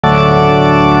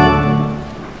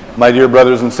My dear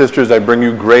brothers and sisters, I bring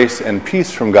you grace and peace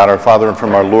from God our Father and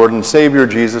from our Lord and Savior,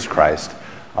 Jesus Christ.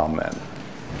 Amen.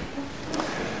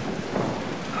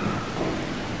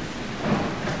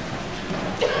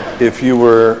 If you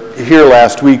were here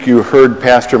last week, you heard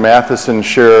Pastor Matheson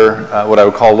share what I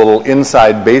would call a little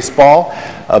inside baseball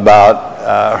about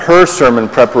her sermon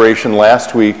preparation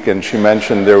last week, and she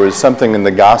mentioned there was something in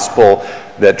the gospel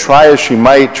that try as she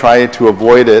might, try to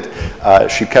avoid it,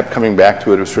 she kept coming back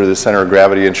to it. It was sort of the center of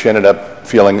gravity, and she ended up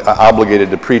feeling obligated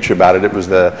to preach about it. It was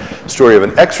the story of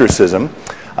an exorcism.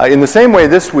 In the same way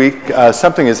this week,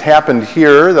 something has happened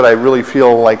here that I really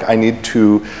feel like I need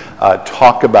to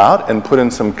talk about and put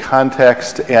in some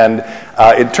context. And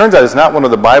it turns out it's not one of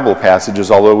the Bible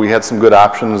passages, although we had some good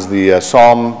options. The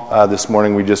psalm this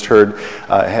morning we just heard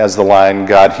has the line,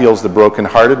 God heals the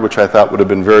brokenhearted, which I thought would have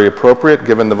been very appropriate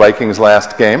given the Vikings'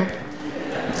 last game.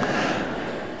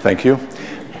 Thank you.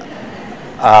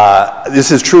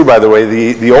 This is true, by the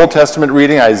way. The Old Testament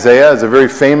reading, Isaiah, is a very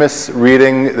famous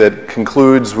reading that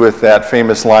concludes with that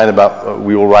famous line about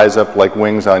we will rise up like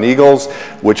wings on eagles,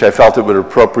 which I felt it would be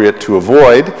appropriate to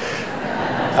avoid.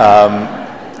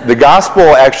 The gospel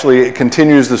actually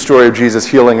continues the story of Jesus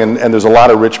healing, and there's a lot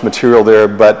of rich material there,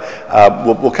 but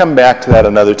we'll come back to that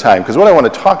another time, because what I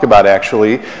want to talk about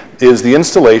actually is the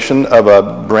installation of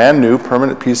a brand new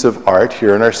permanent piece of art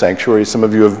here in our sanctuary. Some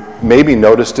of you have maybe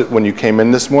noticed it when you came in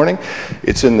this morning.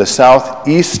 It's in the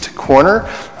southeast corner.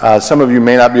 Some of you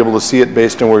may not be able to see it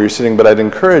based on where you're sitting, but I'd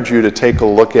encourage you to take a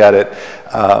look at it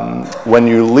when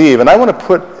you leave. And I want to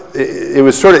put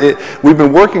we've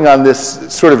been working on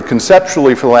this sort of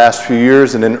conceptually for the last few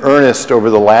years and in earnest over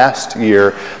the last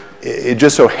year. It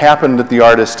just so happened that the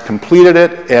artist completed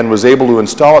it and was able to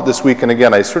install it this week. And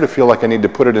again, I sort of feel like I need to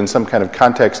put it in some kind of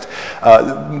context,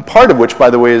 part of which, by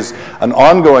the way, is an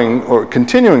ongoing or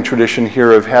continuing tradition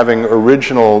here of having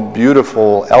original,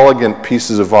 beautiful, elegant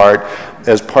pieces of art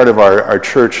as part of our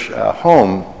church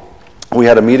home. We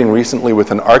had a meeting recently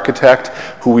with an architect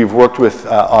who we've worked with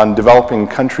on developing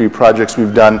country projects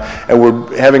we've done, and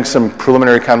we're having some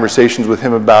preliminary conversations with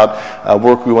him about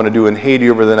work we want to do in Haiti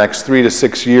over the next 3 to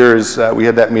 6 years. We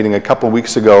had that meeting a couple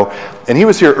weeks ago, and he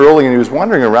was here early and he was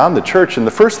wandering around the church, and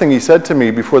the first thing he said to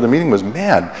me before the meeting was,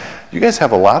 "Man, you guys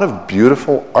have a lot of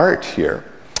beautiful art here."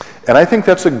 And I think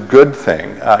that's a good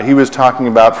thing. He was talking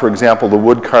about, for example, the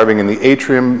wood carving in the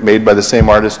atrium made by the same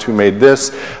artist who made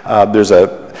this. There's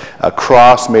a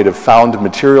cross made of found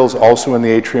materials also in the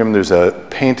atrium. There's a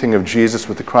painting of Jesus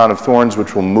with the crown of thorns,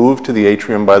 which will move to the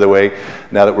atrium, by the way,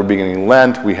 now that we're beginning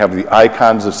Lent. We have the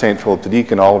icons of St. Philip the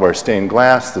Deacon, all of our stained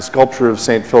glass, the sculpture of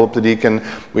St. Philip the Deacon.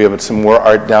 We have some more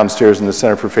art downstairs in the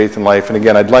Center for Faith and Life. And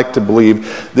again, I'd like to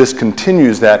believe this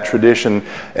continues that tradition.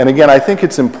 And again, I think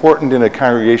it's important in a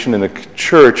congregation, in a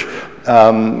church,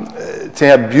 to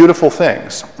have beautiful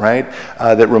things, right,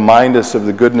 that remind us of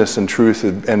the goodness and truth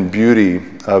and beauty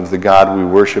of the God we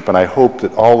worship. And I hope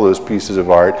that all those pieces of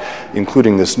art,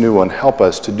 including this new one, help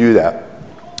us to do that.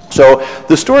 So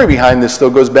the story behind this,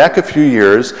 though, goes back a few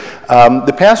years.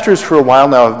 The pastors for a while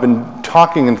now have been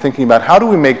talking and thinking about how do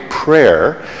we make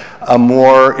prayer a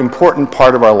more important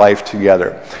part of our life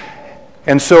together.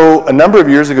 And so a number of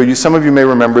years ago, some of you may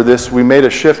remember this, we made a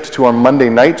shift to our Monday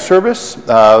night service,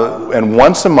 and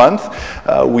once a month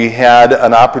we had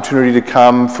an opportunity to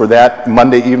come for that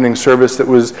Monday evening service that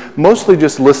was mostly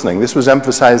just listening. This was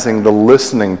emphasizing the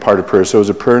listening part of prayer, so it was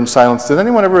a prayer in silence. Did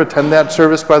anyone ever attend that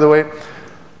service, by the way?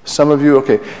 Some of you?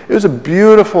 Okay. It was a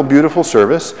beautiful, beautiful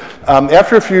service.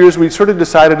 After a few years, we sort of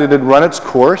decided it had run its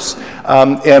course,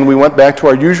 and we went back to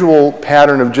our usual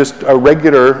pattern of just a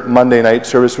regular Monday night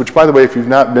service, which, by the way, if you've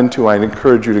not been to, I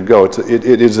encourage you to go. It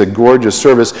is a gorgeous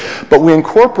service. But we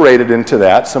incorporated into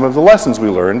that some of the lessons we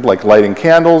learned, like lighting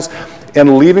candles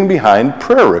and leaving behind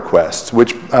prayer requests,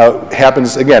 which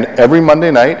happens, again, every Monday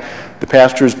night. The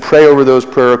pastors pray over those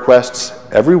prayer requests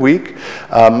every week.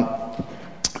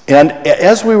 And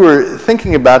as we were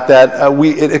thinking about that,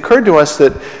 it occurred to us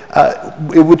that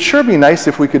it would sure be nice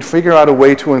if we could figure out a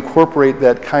way to incorporate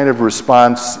that kind of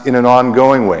response in an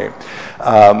ongoing way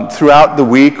throughout the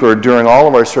week or during all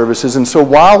of our services. And so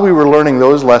while we were learning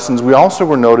those lessons, we also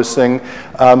were noticing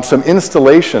some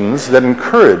installations that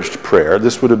encouraged prayer.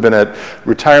 This would have been at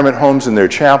retirement homes in their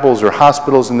chapels or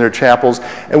hospitals in their chapels.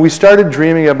 And we started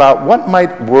dreaming about what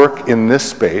might work in this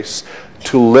space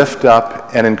to lift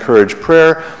up and encourage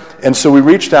prayer. And so we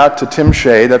reached out to Tim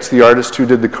Shea, that's the artist who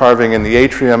did the carving in the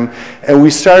atrium, and we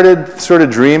started sort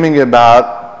of dreaming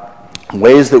about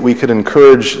ways that we could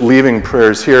encourage leaving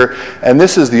prayers here. And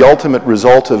this is the ultimate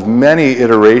result of many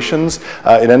iterations.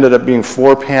 It ended up being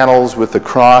 4 panels with the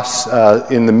cross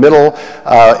in the middle,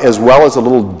 as well as a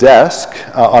little desk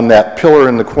on that pillar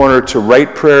in the corner to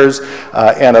write prayers,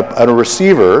 and a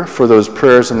receiver for those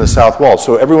prayers in the south wall.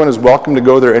 So everyone is welcome to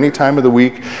go there any time of the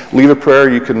week, leave a prayer.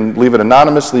 You can leave it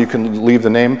anonymously, you can leave the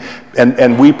name,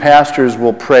 and we pastors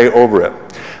will pray over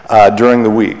it during the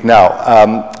week. Now,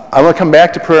 I want to come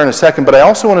back to prayer in a second, but I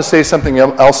also want to say something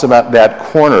else about that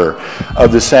corner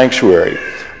of the sanctuary.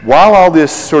 While all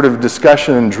this sort of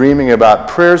discussion and dreaming about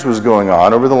prayers was going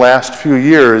on over the last few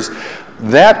years,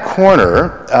 that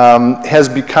corner has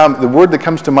become, the word that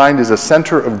comes to mind is a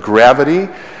center of gravity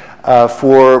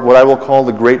for what I will call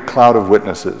the great cloud of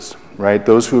witnesses, right?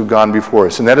 Those who have gone before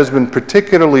us. And that has been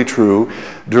particularly true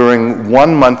during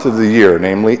one month of the year,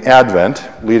 namely Advent,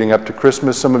 leading up to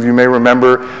Christmas. Some of you may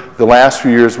remember the last few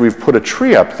years we've put a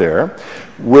tree up there,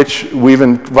 which we've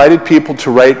invited people to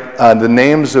write the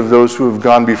names of those who have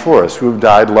gone before us, who have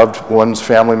died, loved ones,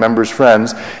 family members,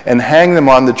 friends, and hang them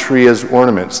on the tree as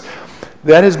ornaments.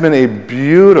 That has been a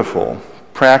beautiful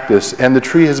practice, and the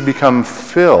tree has become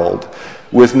filled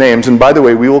with names. And by the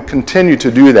way, we will continue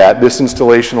to do that. This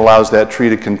installation allows that tree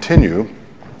to continue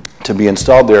to be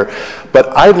installed there.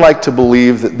 But I'd like to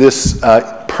believe that this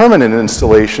permanent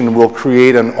installation will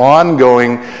create an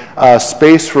ongoing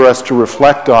space for us to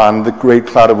reflect on the great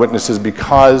cloud of witnesses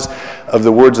because of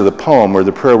the words of the poem or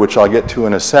the prayer, which I'll get to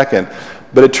in a second.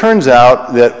 But it turns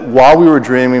out that while we were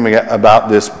dreaming about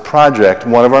this project,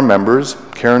 one of our members,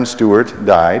 Karen Stewart,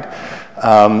 died.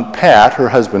 Pat, her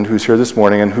husband, who's here this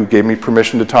morning and who gave me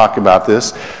permission to talk about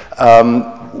this,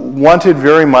 wanted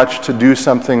very much to do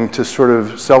something to sort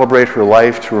of celebrate her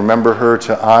life, to remember her,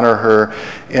 to honor her,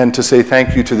 and to say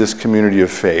thank you to this community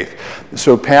of faith.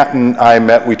 So Pat and I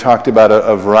met, we talked about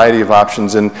a variety of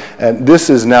options, and this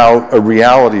is now a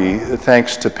reality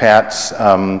thanks to Pat's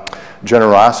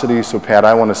generosity. So Pat,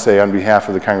 I want to say on behalf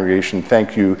of the congregation,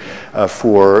 thank you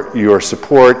for your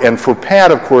support. And for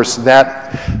Pat, of course,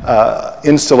 that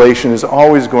installation is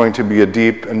always going to be a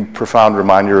deep and profound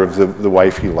reminder of the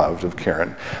wife he loved, of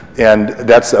Karen. And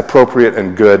that's appropriate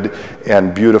and good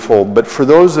and beautiful. But for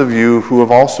those of you who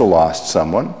have also lost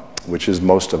someone, which is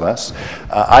most of us,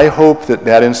 I hope that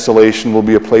that installation will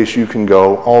be a place you can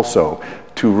go also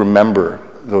to remember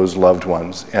those loved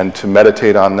ones and to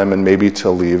meditate on them and maybe to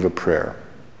leave a prayer.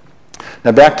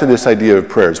 Now back to this idea of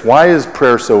prayers. Why is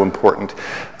prayer so important?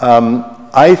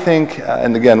 I think,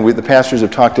 and again, the pastors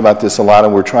have talked about this a lot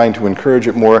and we're trying to encourage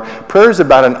it more, prayer is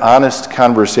about an honest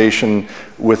conversation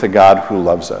with a God who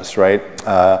loves us, right?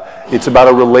 It's about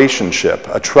a relationship,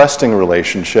 a trusting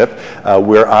relationship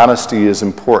where honesty is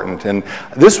important. And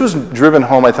this was driven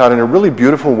home, I thought, in a really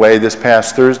beautiful way this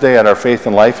past Thursday at our Faith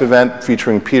and Life event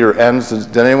featuring Peter Enns.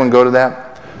 Did anyone go to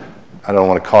that? I don't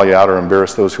want to call you out or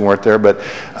embarrass those who weren't there, but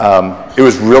it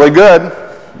was really good.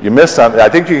 You missed something. I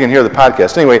think you can hear the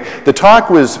podcast. Anyway, the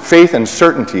talk was faith and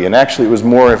certainty, and actually it was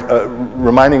more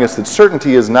reminding us that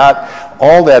certainty is not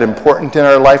all that important in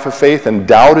our life of faith, and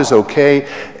doubt is okay.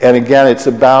 And again, it's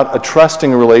about a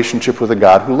trusting relationship with a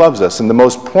God who loves us. And the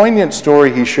most poignant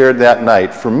story he shared that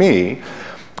night for me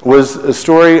was a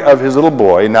story of his little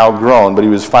boy, now grown, but he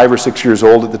was 5 or 6 years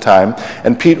old at the time.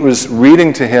 And Pete was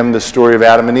reading to him the story of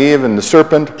Adam and Eve and the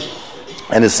serpent,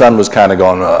 and his son was kind of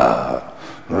going,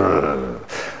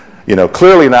 you know,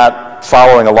 clearly not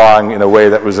following along in a way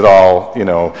that was at all, you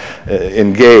know,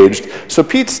 engaged. So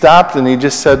Pete stopped and he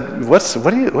just said, what's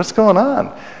going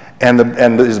on?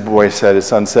 And his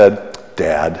son said,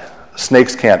 Dad,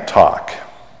 snakes can't talk.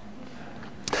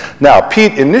 Now,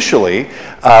 Pete initially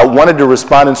wanted to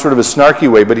respond in sort of a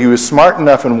snarky way, but he was smart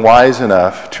enough and wise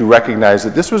enough to recognize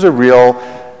that this was a real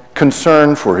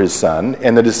concern for his son,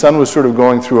 and that his son was sort of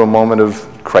going through a moment of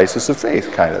crisis of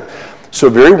faith, kind of. So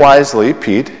very wisely,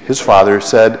 Pete, his father,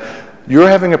 said, "You're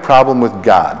having a problem with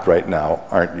God right now,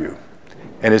 aren't you?"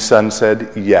 And his son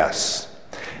said, "Yes."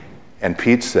 And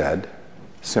Pete said,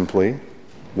 simply,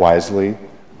 wisely,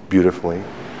 beautifully,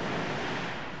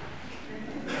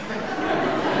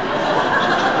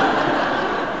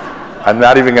 I'm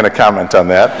not even going to comment on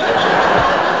that.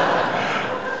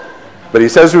 But he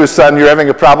says to his son, "You're having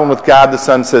a problem with God." The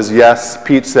son says, "Yes."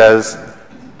 Pete says,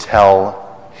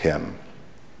 "Tell him."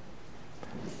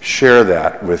 Share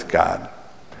that with God.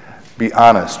 Be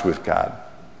honest with God.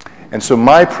 And so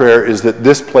my prayer is that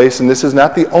this place, and this is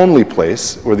not the only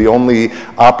place or the only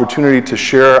opportunity to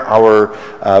share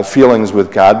our feelings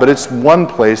with God, but it's one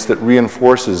place that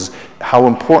reinforces how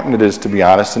important it is to be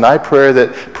honest. And I pray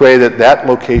that that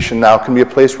location now can be a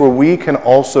place where we can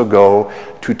also go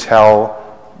to tell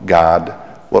God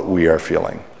what we are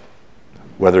feeling.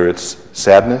 whether it's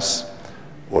sadness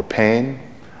or pain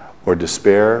or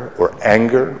despair or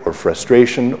anger or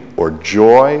frustration or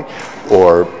joy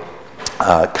or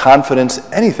confidence,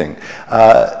 anything.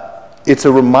 It's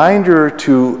a reminder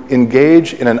to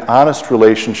engage in an honest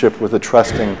relationship with a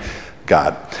trusting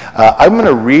God. I'm going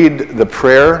to read the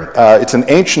prayer. It's an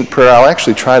ancient prayer. I'll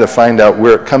actually try to find out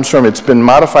where it comes from. It's been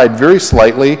modified very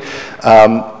slightly,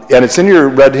 and it's in your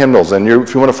red hymnals. And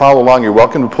if you want to follow along, you're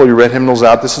welcome to pull your red hymnals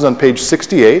out. This is on page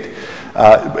 68,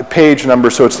 page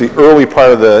number, so it's the early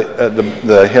part of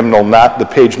the hymnal, not the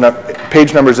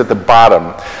page numbers at the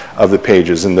bottom of the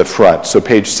pages in the front. So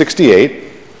page 68.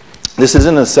 This is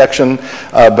in a section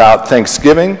about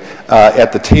Thanksgiving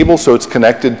at the table, so it's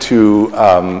connected to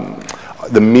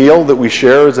the meal that we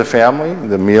share as a family,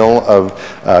 the meal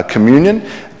of communion.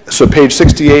 So page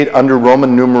 68 under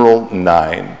Roman numeral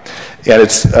 9. And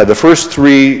it's the first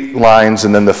 3 lines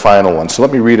and then the final one. So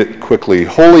let me read it quickly.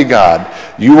 Holy God,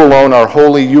 you alone are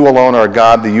holy, you alone are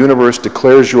God. The universe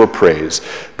declares your praise.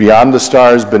 Beyond the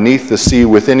stars, beneath the sea,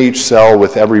 within each cell,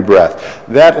 with every breath.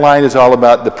 That line is all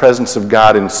about the presence of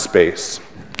God in space,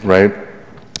 right?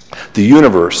 The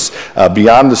universe,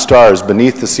 beyond the stars,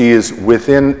 beneath the sea, is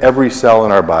within every cell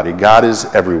in our body. God is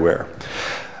everywhere.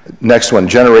 Next one,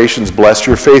 generations bless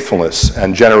your faithfulness.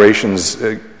 And generations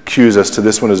cues us to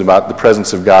this one is about the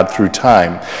presence of God through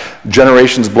time.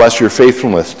 Generations bless your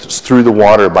faithfulness through the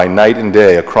water by night and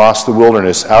day, across the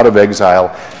wilderness, out of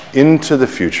exile, into the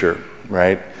future,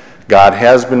 right? God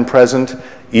has been present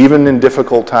even in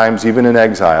difficult times, even in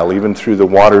exile, even through the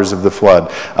waters of the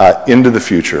flood, into the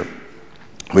future.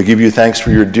 We give you thanks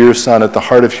for your dear Son at the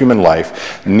heart of human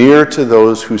life, near to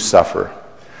those who suffer.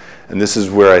 And this is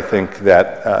where I think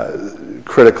that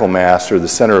critical mass, or the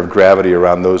center of gravity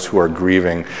around those who are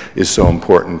grieving, is so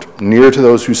important. Near to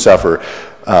those who suffer,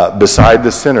 beside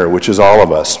the sinner, which is all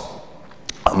of us,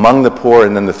 among the poor,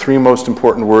 and then the 3 most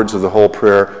important words of the whole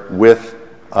prayer, with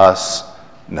us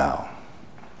now.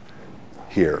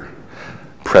 Here,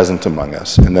 present among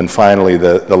us. And then finally,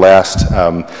 the last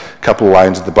couple of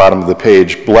lines at the bottom of the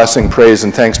page, blessing, praise,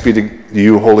 and thanks be to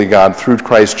you, holy God, through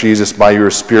Christ Jesus, by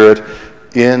your Spirit,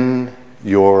 in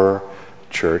your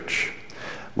church,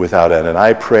 without end. And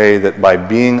I pray that by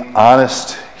being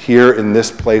honest here in this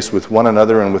place with one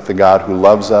another and with the God who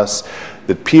loves us,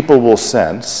 that people will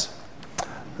sense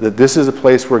that this is a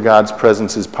place where God's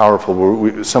presence is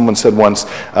powerful. Someone said once,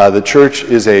 the church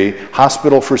is a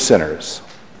hospital for sinners.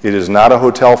 It is not a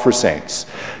hotel for saints.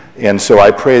 And so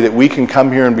I pray that we can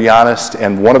come here and be honest,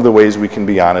 and one of the ways we can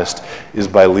be honest is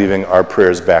by leaving our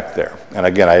prayers back there. And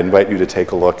again, I invite you to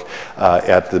take a look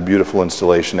at the beautiful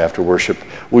installation after worship.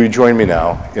 Will you join me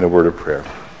now in a word of prayer?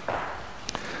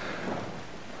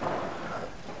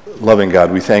 Loving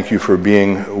God, we thank you for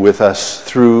being with us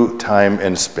through time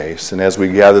and space. And as we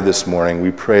gather this morning,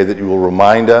 we pray that you will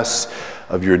remind us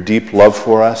of your deep love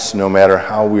for us, no matter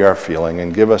how we are feeling,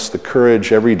 and give us the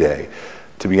courage every day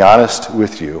to be honest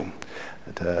with you,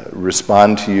 to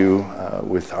respond to you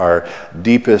with our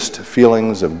deepest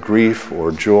feelings of grief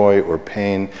or joy or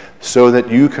pain, so that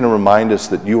you can remind us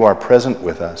that you are present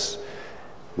with us,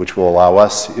 which will allow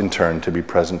us in turn to be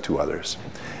present to others.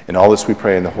 In all this we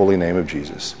pray in the holy name of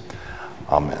Jesus.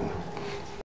 Amen.